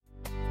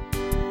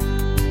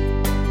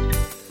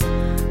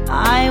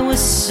was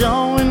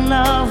so in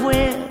love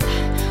with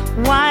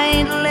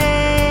white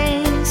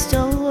lace,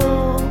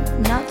 oh,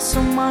 not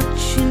so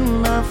much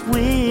in love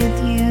with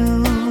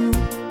you.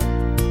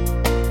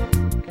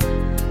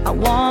 I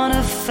want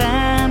a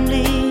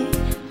family,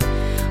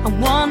 I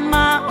want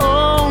my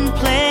own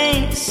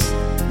place.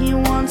 You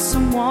want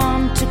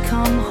someone to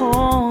come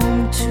home